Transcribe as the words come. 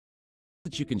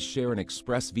that you can share an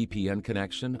ExpressVPN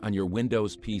connection on your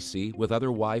Windows PC with other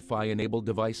Wi-Fi enabled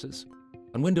devices?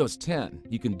 On Windows 10,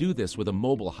 you can do this with a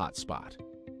mobile hotspot.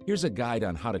 Here's a guide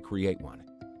on how to create one.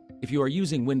 If you are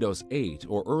using Windows 8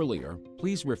 or earlier,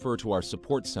 please refer to our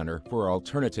support center for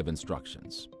alternative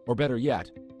instructions, or better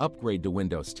yet, upgrade to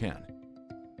Windows 10.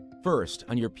 First,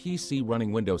 on your PC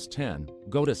running Windows 10,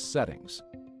 go to Settings,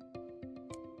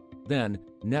 then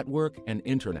Network and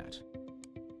Internet,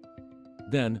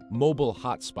 then Mobile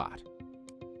Hotspot.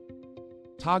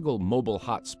 Toggle Mobile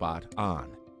Hotspot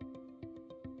on.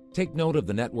 Take note of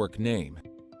the network name,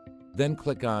 then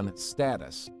click on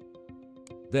Status,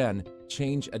 then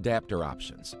Change Adapter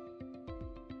Options.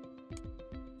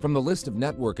 From the list of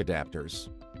network adapters,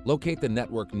 locate the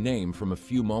network name from a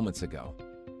few moments ago.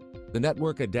 The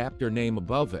network adapter name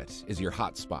above it is your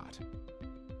hotspot.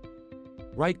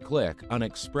 Right-click on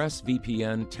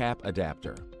ExpressVPN Tap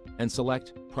Adapter and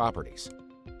select Properties.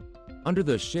 Under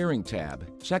the Sharing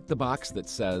tab, check the box that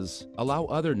says Allow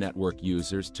other network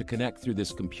users to connect through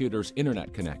this computer's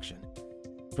internet connection.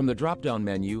 From the drop-down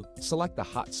menu, select the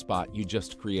hotspot you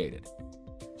just created.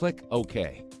 Click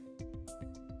OK.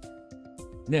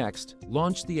 Next,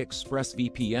 launch the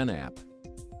ExpressVPN app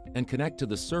and connect to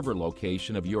the server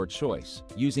location of your choice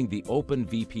using the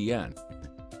OpenVPN,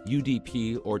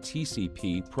 UDP or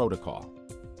TCP protocol.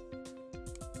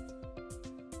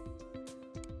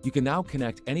 You can now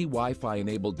connect any Wi-Fi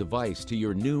enabled device to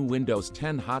your new Windows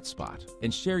 10 hotspot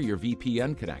and share your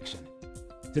VPN connection.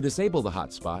 To disable the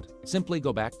hotspot, simply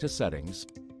go back to Settings,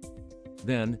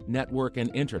 then Network and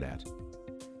Internet,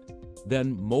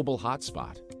 then Mobile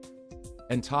Hotspot,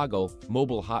 and toggle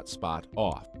Mobile Hotspot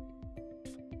off.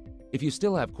 If you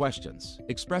still have questions,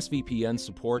 ExpressVPN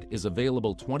support is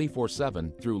available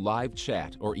 24/7 through live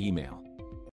chat or email.